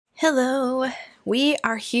Hello! We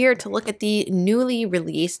are here to look at the newly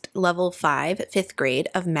released Level 5 5th grade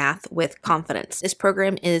of Math with Confidence. This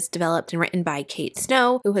program is developed and written by Kate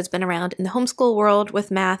Snow, who has been around in the homeschool world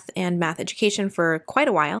with math and math education for quite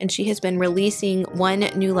a while, and she has been releasing one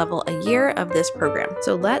new level a year of this program.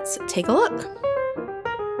 So let's take a look.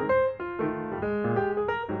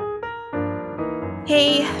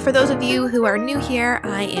 Hey, for those of you who are new here,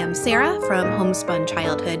 I am Sarah from Homespun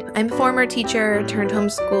Childhood. I'm a former teacher turned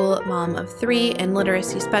homeschool mom of 3 and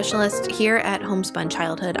literacy specialist. Here at Homespun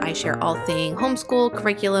Childhood, I share all things homeschool,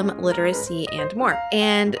 curriculum, literacy, and more.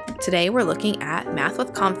 And today we're looking at Math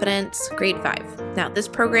with Confidence, grade 5. Now, this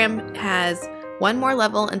program has one more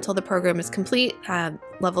level until the program is complete.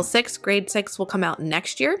 Level 6, grade 6 will come out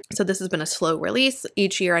next year. So this has been a slow release.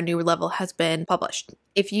 Each year a new level has been published.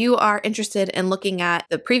 If you are interested in looking at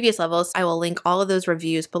the previous levels, I will link all of those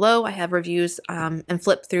reviews below. I have reviews and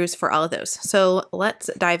flip throughs for all of those. So let's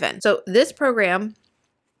dive in. So this program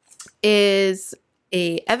is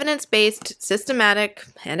a evidence-based, systematic,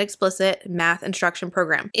 and explicit math instruction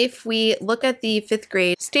program. If we look at the 5th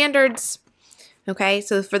grade standards, okay,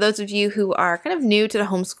 so for those of you who are kind of new to the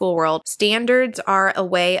homeschool world, standards are a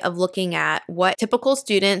way of looking at what typical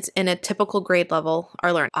students in a typical grade level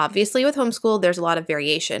are learning. Obviously, with homeschool, there's a lot of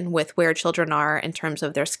variation with where children are in terms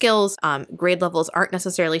of their skills. Grade levels aren't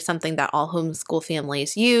necessarily something that all homeschool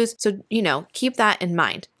families use, so, keep that in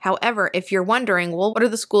mind. However, if you're wondering, well, what are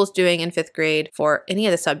the schools doing in 5th grade for any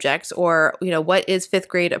of the subjects, or, what is 5th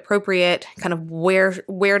grade appropriate, kind of where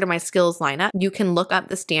do my skills line up? You can look up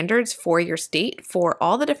the standards for your state for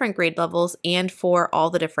all the different grade levels and for all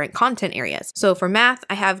the different content areas. So for math,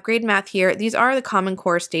 I have grade math here. These are the Common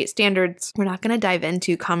Core state standards. We're not going to dive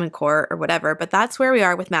into Common Core or whatever, but that's where we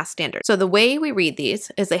are with math standards. So the way we read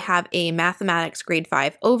these is they have a mathematics grade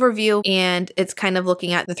 5 overview, and it's kind of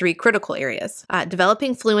looking at the 3 critical areas.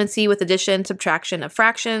 Developing fluency with addition, subtraction of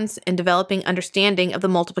fractions, and developing understanding of the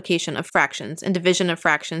multiplication of fractions and division of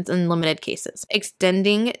fractions in limited cases.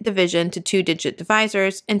 Extending division to 2-digit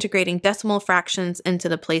divisors, integrating decimal fractions into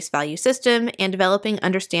the place value system, and developing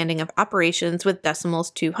understanding of operations with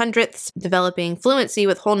decimals to hundredths, developing fluency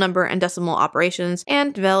with whole number and decimal operations,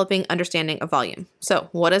 and developing understanding of volume. So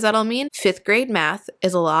what does that all mean? 5th grade math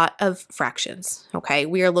is a lot of fractions, okay?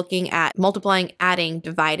 We are looking at multiplying, adding,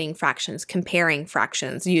 dividing fractions, comparing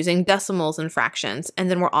fractions, using decimals and fractions,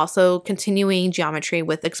 and then we're also continuing geometry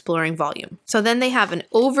with exploring volume. So then they have an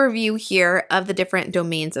overview here of the different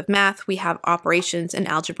domains of math. We have operations and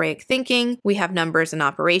algebraic thinking. We have numbers and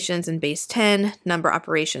operations in base 10, number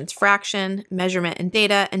operations fraction, measurement and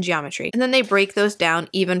data, and geometry. And then they break those down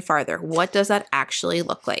even farther. What does that actually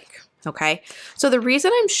look like? Okay, so the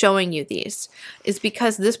reason I'm showing you these is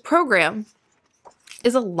because this program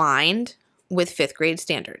is aligned with 5th grade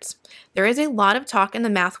standards. There is a lot of talk in the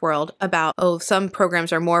math world about, some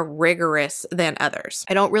programs are more rigorous than others.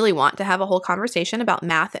 I don't really want to have a whole conversation about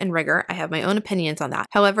math and rigor. I have my own opinions on that.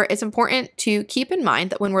 However, it's important to keep in mind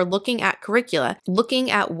that when we're looking at curricula,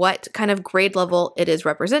 looking at what kind of grade level it is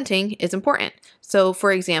representing is important. So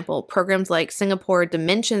for example, programs like Singapore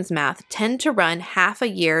Dimensions Math tend to run half a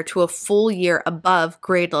year to a full year above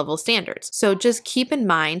grade level standards. So just keep in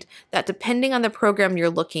mind that depending on the program you're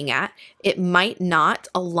looking at, it might not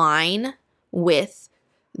align with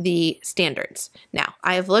the standards. Now,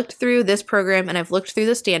 I have looked through this program and I've looked through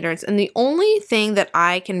the standards, and the only thing that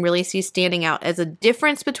I can really see standing out as a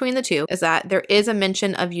difference between the two is that there is a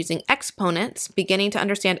mention of using exponents, beginning to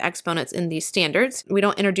understand exponents in these standards. We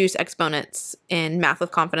don't introduce exponents in Math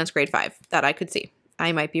with Confidence grade 5 that I could see.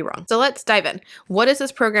 I might be wrong. So let's dive in. What does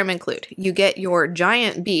this program include? You get your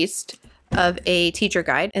giant beast of a teacher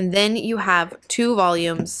guide, and then you have 2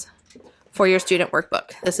 volumes for your student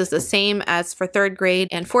workbook. This is the same as for 3rd grade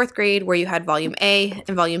and 4th grade, where you had volume A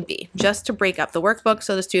and volume B, just to break up the workbook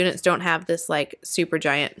so the students don't have this like super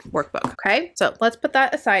giant workbook. Okay, so let's put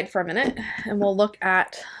that aside for a minute and we'll look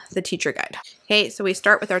at the teacher guide. Okay, so we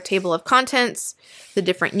start with our table of contents. The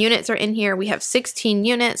different units are in here. We have 16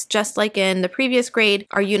 units, just like in the previous grade.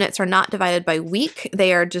 Our units are not divided by week.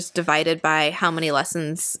 They are just divided by how many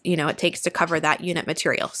lessons, it takes to cover that unit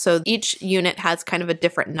material. So each unit has kind of a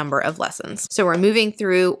different number of lessons. So we're moving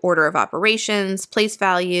through order of operations, place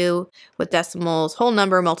value with decimals, whole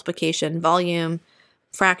number, multiplication, volume,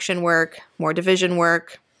 fraction work, more division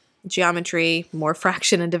work, geometry, more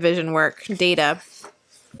fraction and division work, data.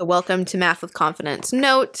 The Welcome to Math with Confidence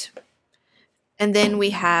note, and then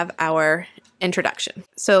we have our introduction.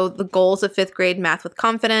 So the goals of 5th grade Math with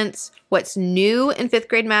Confidence, what's new in 5th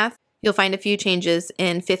grade math, You'll find a few changes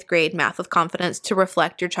in 5th grade Math with Confidence to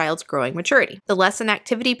reflect your child's growing maturity. The lesson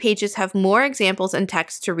activity pages have more examples and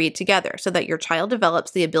text to read together so that your child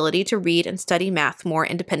develops the ability to read and study math more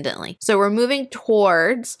independently. So we're moving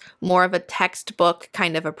towards more of a textbook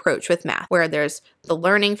kind of approach with math, where there's the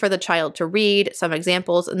learning for the child to read, some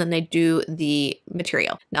examples, and then they do the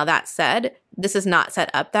material. Now that said, this is not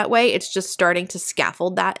set up that way. It's just starting to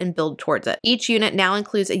scaffold that and build towards it. Each unit now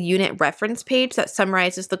includes a unit reference page that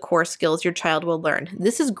summarizes the core skills your child will learn.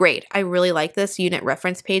 This is great. I really like this unit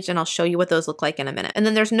reference page, and I'll show you what those look like in a minute. And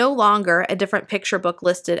then there's no longer a different picture book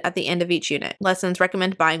listed at the end of each unit. Lessons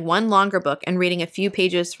recommend buying one longer book and reading a few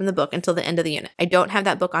pages from the book until the end of the unit. I don't have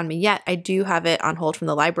that book on me yet. I do have it on hold from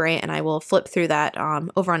the library, and I will flip through that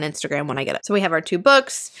over on Instagram when I get it. So we have our 2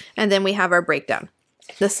 books, and then we have our breakdown.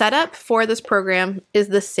 The setup for this program is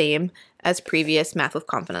the same as previous Math with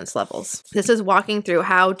Confidence levels. This is walking through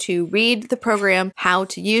how to read the program, how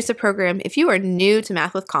to use the program. If you are new to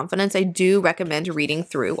Math with Confidence, I do recommend reading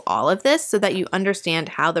through all of this so that you understand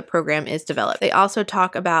how the program is developed. They also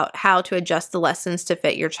talk about how to adjust the lessons to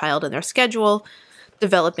fit your child and their schedule,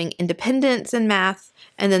 developing independence in math,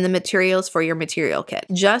 and then the materials for your material kit.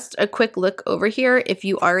 Just a quick look over here. If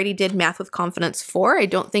you already did Math with Confidence 4, I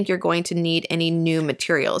don't think you're going to need any new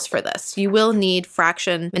materials for this. You will need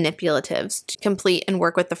fraction manipulatives to complete and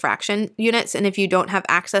work with the fraction units. And if you don't have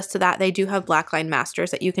access to that, they do have Blackline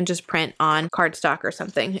Masters that you can just print on cardstock or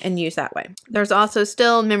something and use that way. There's also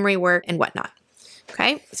still memory work and whatnot.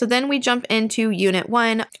 Okay, so then we jump into Unit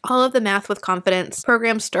 1. All of the Math with Confidence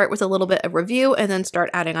programs start with a little bit of review and then start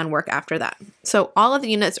adding on work after that. So all of the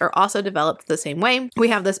units are also developed the same way. We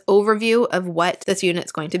have this overview of what this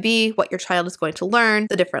unit's going to be, what your child is going to learn,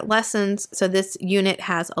 the different lessons. So this unit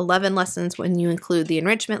has 11 lessons when you include the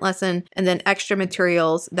enrichment lesson, and then extra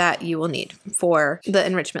materials that you will need for the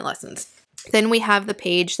enrichment lessons. Then we have the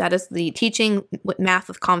page that is the teaching Math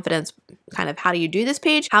with Confidence, kind of how do you do this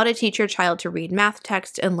page, how to teach your child to read math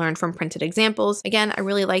text and learn from printed examples. Again, I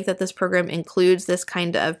really like that this program includes this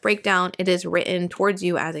kind of breakdown. It is written towards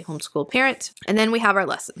you as a homeschool parent. And then we have our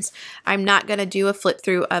lessons. I'm not going to do a flip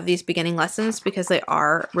through of these beginning lessons because they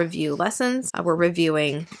are review lessons. We're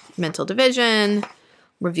reviewing mental division,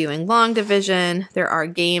 reviewing long division. There are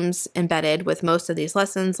games embedded with most of these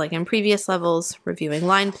lessons, like in previous levels, reviewing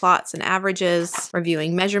line plots and averages,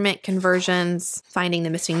 reviewing measurement conversions, finding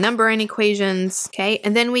the missing number in equations, okay?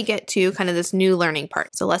 And then we get to kind of this new learning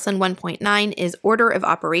part. So lesson 1.9 is order of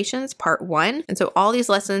operations, part 1. And so all these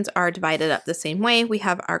lessons are divided up the same way. We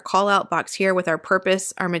have our call out box here with our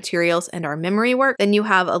purpose, our materials, and our memory work. Then you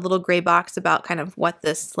have a little gray box about kind of what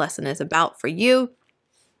this lesson is about for you.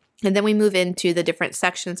 And then we move into the different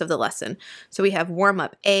sections of the lesson. So we have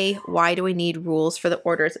warm-up A, why do we need rules for the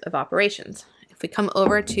orders of operations? If we come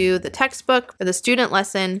over to the textbook for the student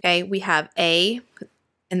lesson, okay, we have A,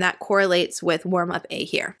 and that correlates with warm-up A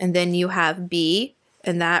here. And then you have B,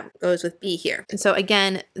 and that goes with B here. And so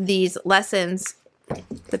again, these lessons,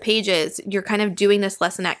 the pages, you're kind of doing this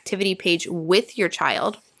lesson activity page with your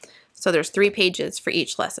child. So there's 3 pages for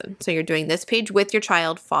each lesson. So you're doing this page with your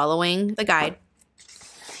child following the guide.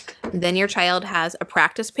 Then your child has a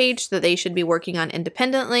practice page that they should be working on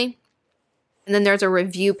independently. And then there's a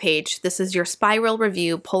review page. This is your spiral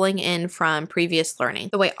review pulling in from previous learning.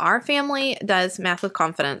 The way our family does Math with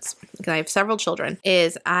Confidence, because I have several children,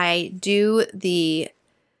 is I do the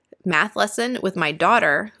math lesson with my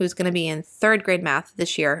daughter, who's going to be in 3rd grade math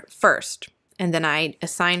this year first. And then I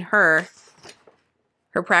assign her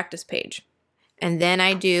practice page. And then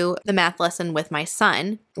I do the math lesson with my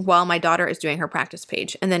son while my daughter is doing her practice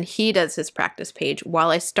page. And then he does his practice page while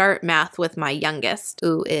I start math with my youngest,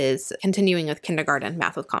 who is continuing with kindergarten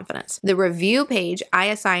Math with Confidence. The review page I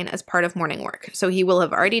assign as part of morning work. So he will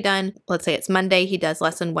have already done, let's say it's Monday, he does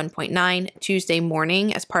lesson 1.9. Tuesday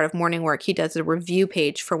morning, as part of morning work, he does a review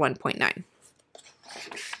page for 1.9.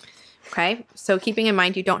 Okay, so keeping in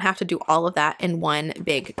mind you don't have to do all of that in one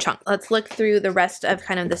big chunk. Let's look through the rest of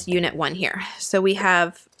kind of this unit 1 here. So we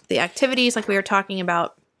have the activities like we were talking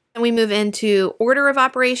about. And we move into order of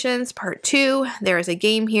operations, part 2. There is a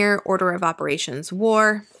game here, order of operations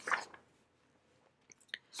war.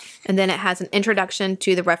 And then it has an introduction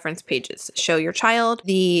to the reference pages. Show your child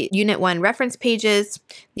the Unit 1 reference pages.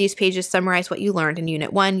 These pages summarize what you learned in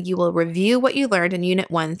Unit 1. You will review what you learned in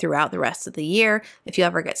Unit 1 throughout the rest of the year. If you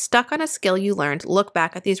ever get stuck on a skill you learned, look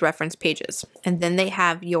back at these reference pages. And then they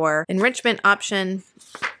have your enrichment option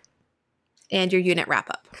and your unit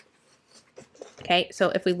wrap-up. Okay, so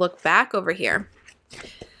if we look back over here,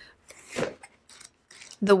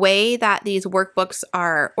 The way that these workbooks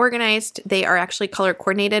are organized, they are actually color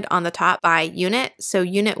coordinated on the top by unit. So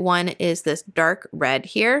unit 1 is this dark red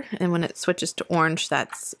here, and when it switches to orange,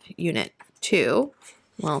 that's unit 2.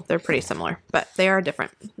 Well, they're pretty similar, but they are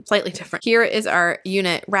different, slightly different. Here is our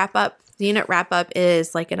unit wrap-up. The unit wrap-up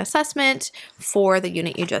is like an assessment for the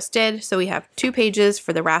unit you just did. So we have 2 pages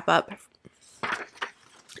for the wrap-up.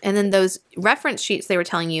 And then those reference sheets they were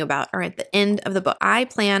telling you about are at the end of the book. I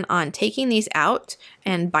plan on taking these out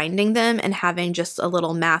and binding them and having just a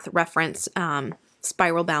little math reference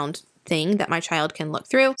spiral bound thing that my child can look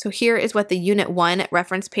through. So here is what the Unit 1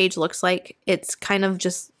 reference page looks like. It's kind of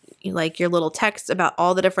just like your little text about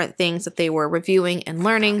all the different things that they were reviewing and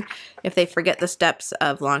learning. If they forget the steps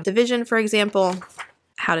of long division, for example,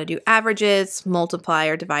 how to do averages, multiply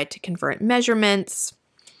or divide to convert measurements.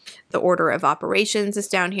 The order of operations is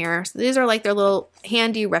down here. So these are like their little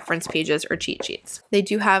handy reference pages or cheat sheets. They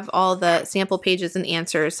do have all the sample pages and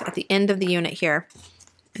answers at the end of the unit here.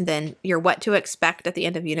 And then your what to expect at the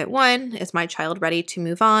end of Unit 1. Is my child ready to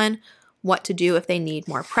move on? What to do if they need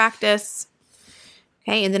more practice?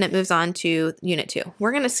 Okay, and then it moves on to Unit 2.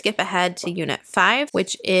 We're going to skip ahead to Unit 5,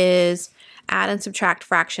 which is add and subtract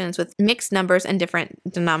fractions with mixed numbers and different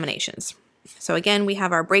denominations. So again, we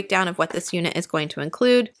have our breakdown of what this unit is going to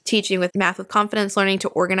include. Teaching with Math with Confidence, learning to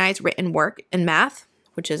organize written work in math,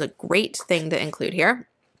 which is a great thing to include here.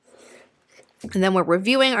 And then we're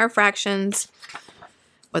reviewing our fractions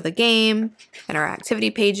with a game and our activity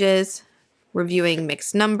pages, reviewing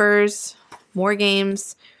mixed numbers, more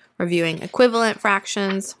games, reviewing equivalent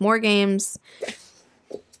fractions, more games.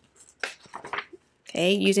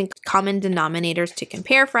 Okay, using common denominators to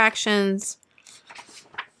compare fractions,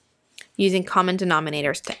 using common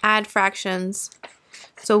denominators to add fractions.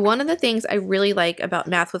 So one of the things I really like about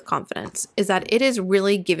Math with Confidence is that it is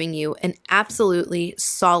really giving you an absolutely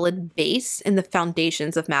solid base in the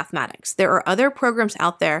foundations of mathematics. There are other programs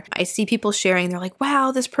out there. I see people sharing, they're like,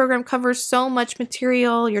 wow, this program covers so much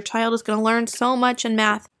material. Your child is going to learn so much in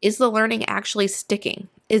math. Is the learning actually sticking?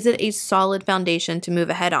 Is it a solid foundation to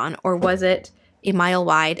move ahead on, or was it a mile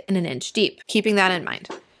wide and an inch deep? Keeping that in mind.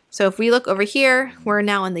 So if we look over here, we're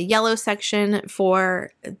now in the yellow section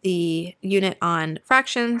for the unit on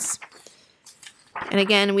fractions. And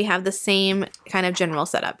again, we have the same kind of general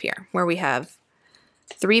setup here, where we have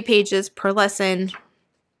 3 pages per lesson,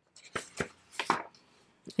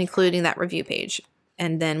 including that review page.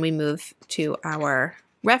 And then we move to our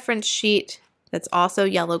reference sheet that's also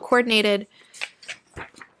yellow coordinated.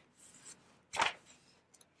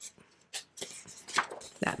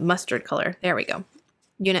 That mustard color, there we go.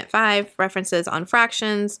 Unit 5, references on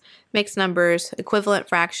fractions, mixed numbers, equivalent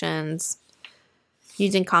fractions,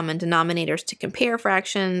 using common denominators to compare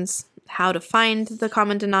fractions, how to find the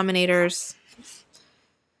common denominators.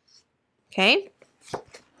 Okay.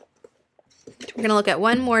 We're going to look at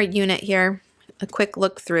one more unit here, a quick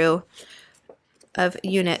look through of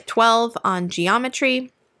Unit 12 on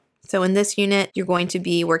geometry. So in this unit, you're going to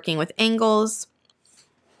be working with angles.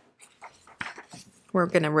 We're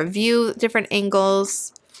going to review different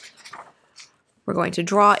angles. We're going to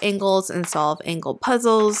draw angles and solve angle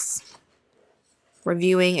puzzles.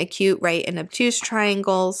 Reviewing acute, right, and obtuse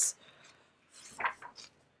triangles.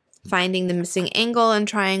 Finding the missing angle in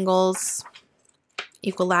triangles.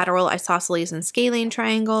 Equilateral, isosceles, and scalene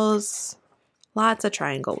triangles. Lots of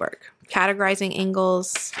triangle work. Categorizing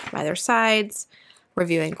angles by their sides.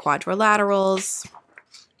 Reviewing quadrilaterals.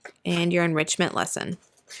 And your enrichment lesson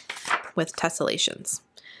with tessellations.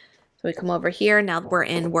 So we come over here, now we're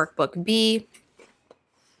in workbook B.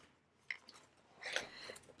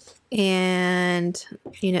 And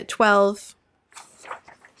Unit 12.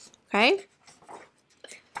 Okay.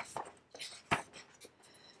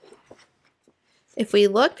 If we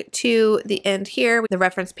look to the end here, the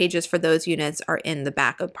reference pages for those units are in the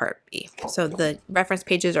back of Part B. So the reference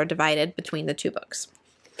pages are divided between the 2 books.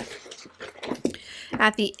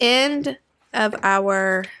 At the end of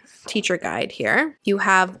our teacher guide here, you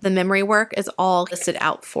have the memory work is all listed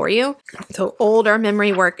out for you. So older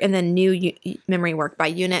memory work and then new memory work by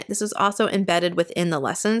unit. This is also embedded within the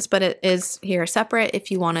lessons, but it is here separate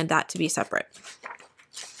if you wanted that to be separate.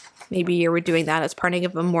 Maybe you were doing that as part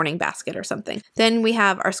of a morning basket or something. Then we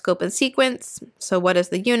have our scope and sequence. So what is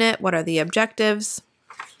the unit? What are the objectives?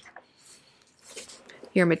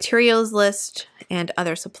 Your materials list and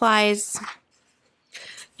other supplies.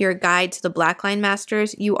 Your guide to the Blackline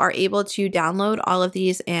Masters. You are able to download all of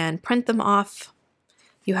these and print them off.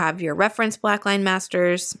 You have your reference Blackline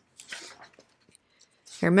Masters,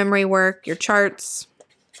 your memory work, your charts.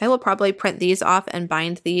 I will probably print these off and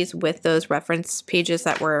bind these with those reference pages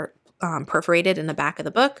that were perforated in the back of the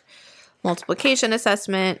book. multiplication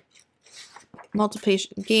assessment,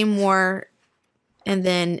 multiplication game war, and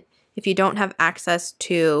then if you don't have access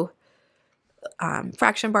to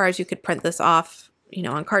fraction bars, you could print this off, you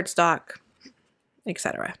know, on cardstock,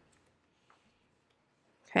 etc.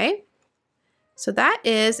 Okay, so that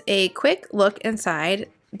is a quick look inside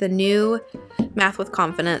the new Math with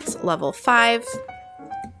Confidence Level 5.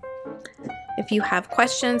 If you have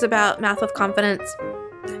questions about Math with Confidence,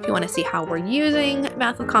 if you want to see how we're using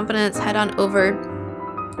Math with Confidence, head on over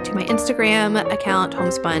to my Instagram account,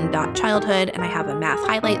 homespun.childhood, and I have a math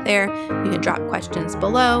highlight there. You can drop questions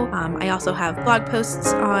below. I also have blog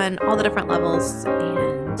posts on all the different levels,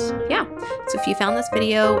 and yeah. So if you found this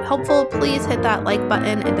video helpful, please hit that like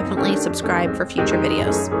button and definitely subscribe for future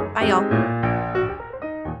videos. Bye, y'all.